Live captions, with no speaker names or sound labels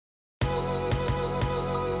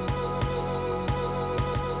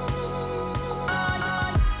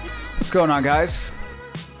What's going on, guys?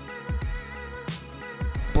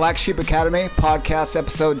 Black Sheep Academy podcast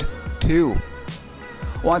episode 2.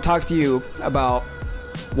 I want to talk to you about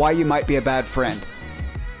why you might be a bad friend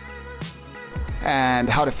and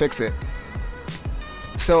how to fix it.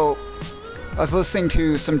 So, I was listening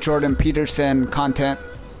to some Jordan Peterson content,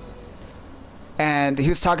 and he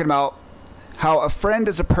was talking about how a friend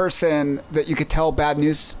is a person that you could tell bad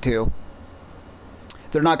news to.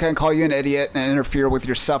 They're not going to call you an idiot and interfere with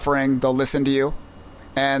your suffering. They'll listen to you,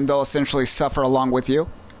 and they'll essentially suffer along with you.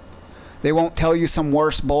 They won't tell you some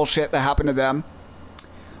worse bullshit that happened to them.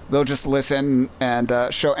 They'll just listen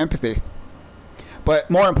and show empathy. But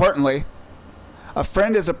more importantly, a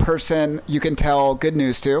friend is a person you can tell good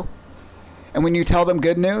news to. And when you tell them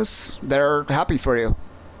good news, they're happy for you.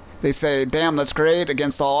 They say, damn, that's great.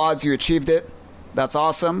 Against all odds, you achieved it. That's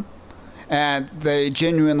awesome. And they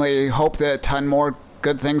genuinely hope that a ton more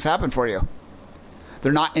good things happen for you.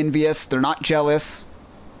 They're not envious. They're not jealous.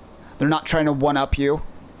 They're not trying to one-up you.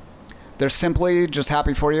 They're simply just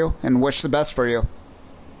happy for you and wish the best for you.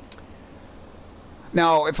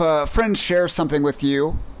 Now, if a friend shares something with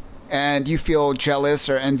you and you feel jealous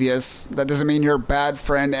or envious, that doesn't mean you're a bad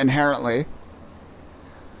friend inherently.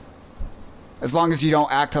 As long as you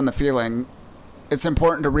don't act on the feeling, it's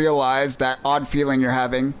important to realize that odd feeling you're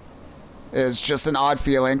having is just an odd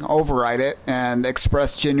feeling. Override it and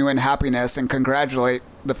express genuine happiness and congratulate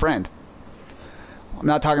the friend. I'm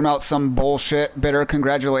not talking about some bullshit, bitter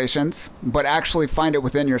congratulations, but actually find it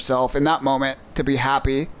within yourself in that moment to be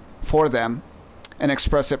happy for them and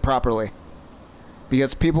express it properly.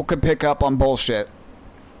 Because people could pick up on bullshit.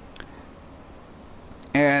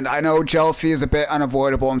 And I know jealousy is a bit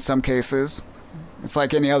unavoidable in some cases. It's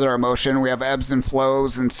like any other emotion. We have ebbs and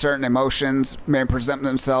flows, and certain emotions may present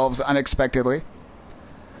themselves unexpectedly.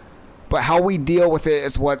 But how we deal with it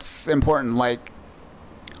is what's important. Like,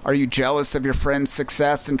 are you jealous of your friend's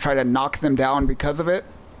success and try to knock them down because of it?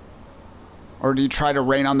 Or do you try to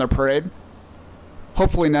rain on their parade?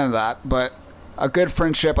 Hopefully none of that, but a good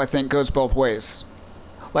friendship, I think, goes both ways.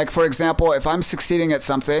 Like, for example, if I'm succeeding at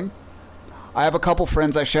something, I have a couple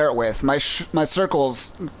friends I share it with. My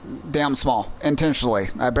circle's damn small, intentionally.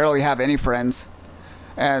 I barely have any friends,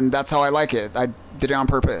 and that's how I like it. I did it on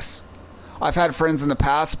purpose. I've had friends in the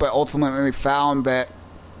past, but ultimately found that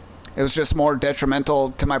it was just more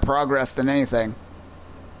detrimental to my progress than anything.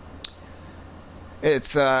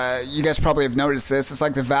 It's, you guys probably have noticed this. It's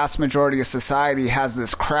like the vast majority of society has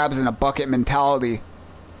this crabs in a bucket mentality.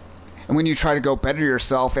 And when you try to go better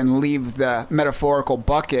yourself and leave the metaphorical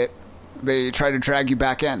bucket, they try to drag you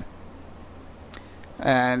back in.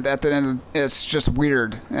 And at the end, it's just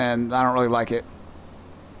weird, and I don't really like it.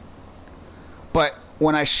 But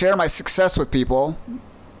when I share my success with people,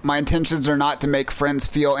 my intentions are not to make friends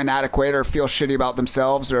feel inadequate or feel shitty about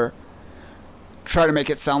themselves or try to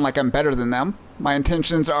make it sound like I'm better than them. My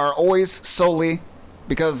intentions are always solely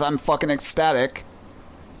because I'm fucking ecstatic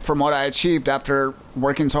from what I achieved after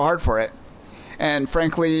working so hard for it. And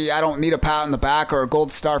frankly, I don't need a pat on the back or a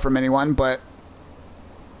gold star from anyone, but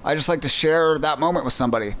I just like to share that moment with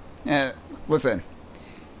somebody. And listen,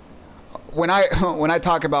 when I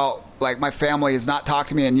talk about, like, my family has not talked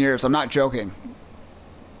to me in years, I'm not joking.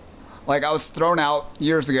 Like, I was thrown out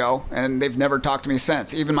years ago, and they've never talked to me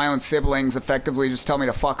since. Even my own siblings effectively just tell me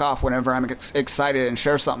to fuck off whenever I'm excited and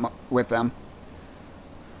share something with them.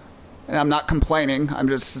 And I'm not complaining. I'm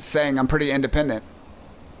just saying I'm pretty independent.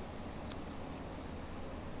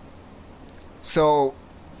 So,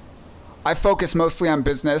 I focus mostly on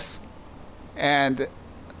business, and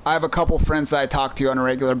I have a couple friends that I talk to on a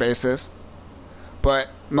regular basis, but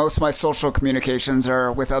most of my social communications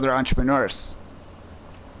are with other entrepreneurs.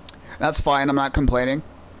 That's fine, I'm not complaining.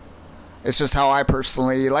 It's just how I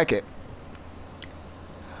personally like it.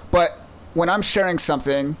 But when I'm sharing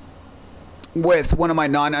something with one of my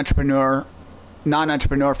non-entrepreneur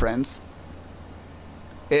friends,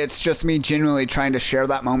 it's just me genuinely trying to share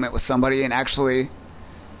that moment with somebody and actually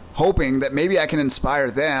hoping that maybe I can inspire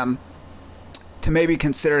them to maybe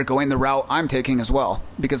consider going the route I'm taking as well.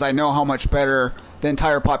 Because I know how much better the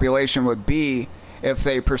entire population would be if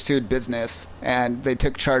they pursued business and they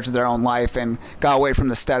took charge of their own life and got away from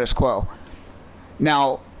the status quo.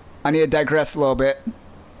 Now, I need to digress a little bit.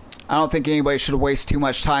 I don't think anybody should waste too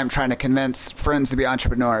much time trying to convince friends to be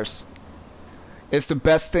entrepreneurs. It's the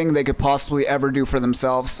best thing they could possibly ever do for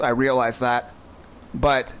themselves. I realize that.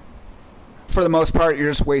 But for the most part, you're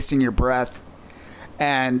just wasting your breath.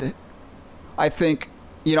 And I think,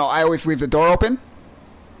 I always leave the door open.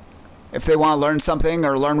 If they want to learn something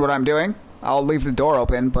or learn what I'm doing, I'll leave the door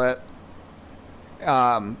open. But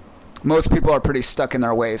most people are pretty stuck in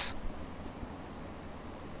their ways.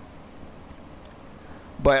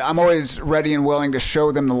 But I'm always ready and willing to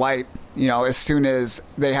show them the light, as soon as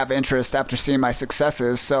they have interest after seeing my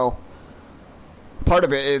successes. So part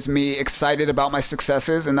of it is me excited about my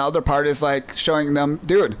successes, and the other part is like showing them,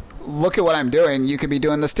 dude, look at what I'm doing. You could be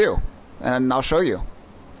doing this too, and I'll show you.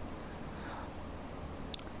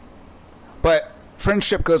 But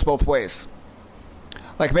friendship goes both ways.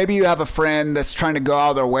 Like maybe you have a friend that's trying to go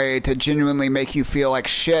out of their way to genuinely make you feel like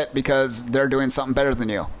shit because they're doing something better than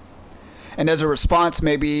you. And as a response,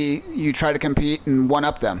 maybe you try to compete and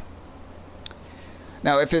one-up them.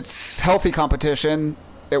 Now, if it's healthy competition,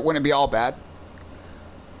 it wouldn't be all bad.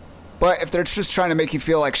 But if they're just trying to make you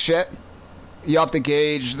feel like shit, you have to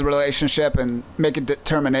gauge the relationship and make a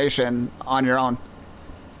determination on your own.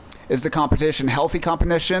 Is the competition healthy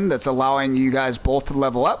competition that's allowing you guys both to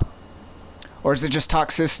level up? Or is it just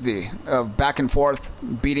toxicity of back and forth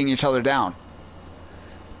beating each other down?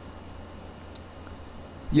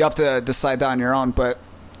 You have to decide that on your own. But,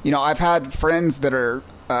 I've had friends that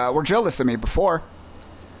were jealous of me before.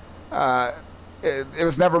 It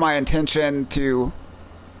was never my intention to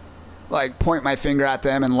like point my finger at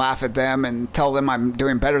them and laugh at them and tell them I'm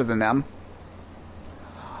doing better than them.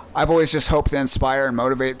 I've always just hoped to inspire and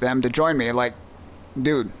motivate them to join me. Like,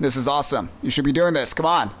 dude, this is awesome. You should be doing this. Come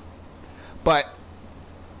on. But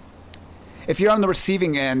if you're on the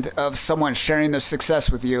receiving end of someone sharing their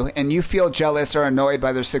success with you and you feel jealous or annoyed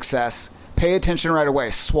by their success, pay attention right away.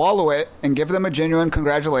 Swallow it and give them a genuine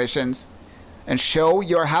congratulations and show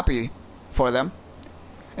you're happy for them.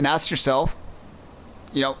 And ask yourself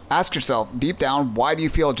deep down, why do you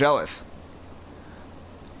feel jealous?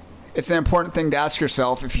 It's an important thing to ask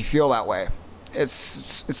yourself if you feel that way. It's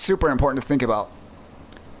super important to think about.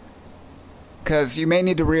 Because you may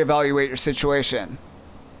need to reevaluate your situation.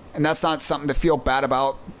 And that's not something to feel bad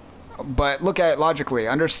about. But look at it logically.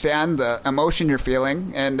 Understand the emotion you're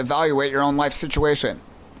feeling and evaluate your own life situation.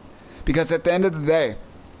 Because at the end of the day,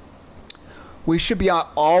 we should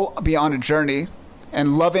all be on a journey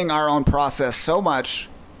and loving our own process so much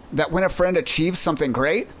that when a friend achieves something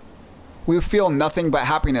great, we feel nothing but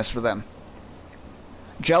happiness for them.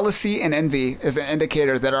 Jealousy and envy is an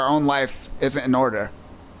indicator that our own life isn't in order.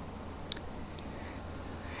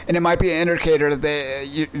 And it might be an indicator that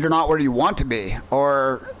you're not where you want to be,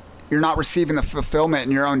 or you're not receiving the fulfillment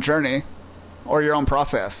in your own journey or your own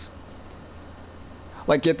process.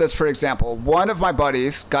 Like, get this for example. One of my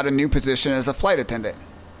buddies got a new position as a flight attendant.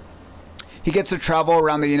 He gets to travel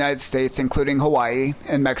around the United States, including Hawaii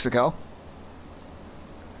and Mexico.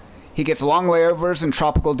 He gets long layovers in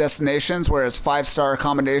tropical destinations where his 5-star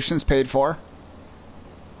accommodations paid for.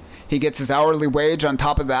 He gets his hourly wage on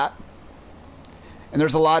top of that. And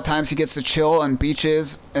there's a lot of times he gets to chill on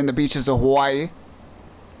beaches in the beaches of Hawaii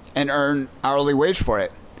and earn hourly wage for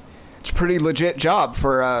it. It's a pretty legit job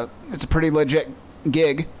it's a pretty legit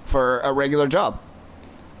gig for a regular job.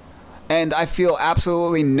 And I feel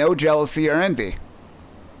absolutely no jealousy or envy.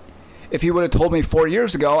 If he would have told me 4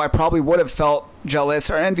 years ago, I probably would have felt jealous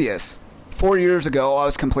or envious. 4 years ago, I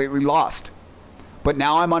was completely lost. But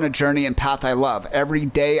now I'm on a journey and path I love. Every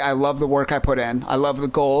day, I love the work I put in. I love the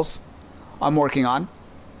goals I'm working on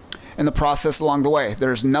and the process along the way.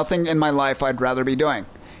 There's nothing in my life I'd rather be doing.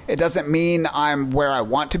 It doesn't mean I'm where I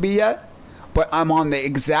want to be yet, but I'm on the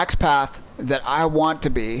exact path that I want to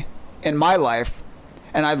be in my life,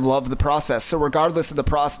 and I love the process. So regardless of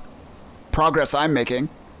the progress I'm making,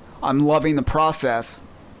 I'm loving the process,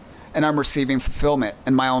 and I'm receiving fulfillment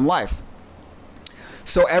in my own life.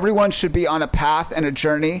 So everyone should be on a path and a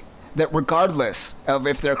journey that regardless of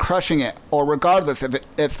if they're crushing it or regardless of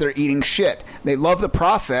if they're eating shit, they love the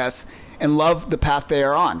process and love the path they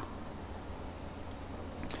are on.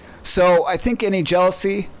 So I think any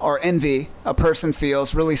jealousy or envy a person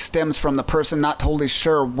feels really stems from the person not totally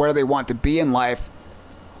sure where they want to be in life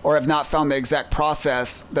or have not found the exact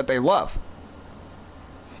process that they love.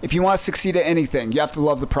 If you want to succeed at anything, you have to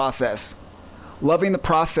love the process. Loving the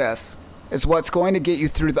process is what's going to get you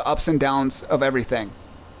through the ups and downs of everything.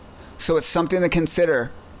 So it's something to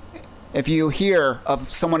consider if you hear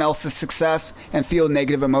of someone else's success and feel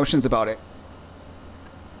negative emotions about it.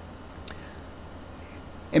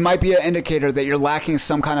 It might be an indicator that you're lacking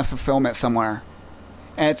some kind of fulfillment somewhere.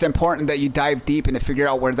 And it's important that you dive deep and to figure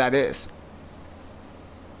out where that is.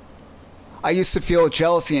 I used to feel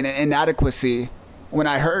jealousy and inadequacy when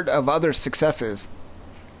I heard of others' successes.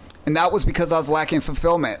 And that was because I was lacking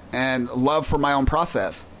fulfillment and love for my own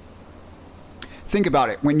process. Think about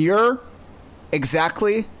it. When you're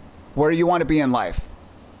exactly where you want to be in life,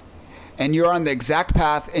 and you're on the exact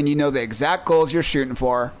path and you know the exact goals you're shooting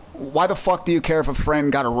for, why the fuck do you care if a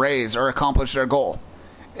friend got a raise or accomplished their goal?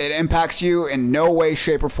 It impacts you in no way,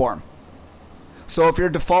 shape, or form. So if your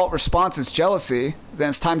default response is jealousy, then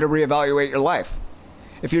it's time to reevaluate your life.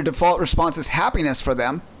 If your default response is happiness for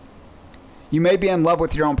them, you may be in love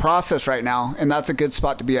with your own process right now, and that's a good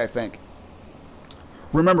spot to be, I think.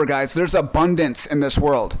 Remember, guys, there's abundance in this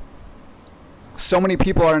world. So many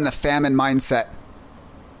people are in the famine mindset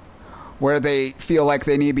where they feel like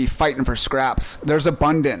they need to be fighting for scraps. There's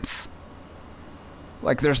abundance.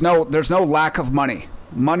 Like there's no lack of money.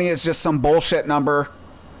 Money is just some bullshit number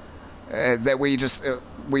that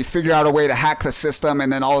we figure out a way to hack the system,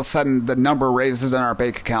 and then all of a sudden the number raises in our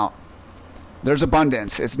bank account. There's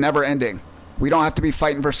abundance. It's never ending. We don't have to be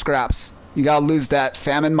fighting for scraps. You got to lose that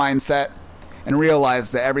famine mindset and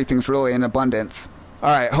realize that everything's really in abundance. All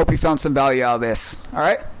right. Hope you found some value out of this. All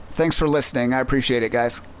right. Thanks for listening. I appreciate it,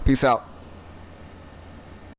 guys. Peace out.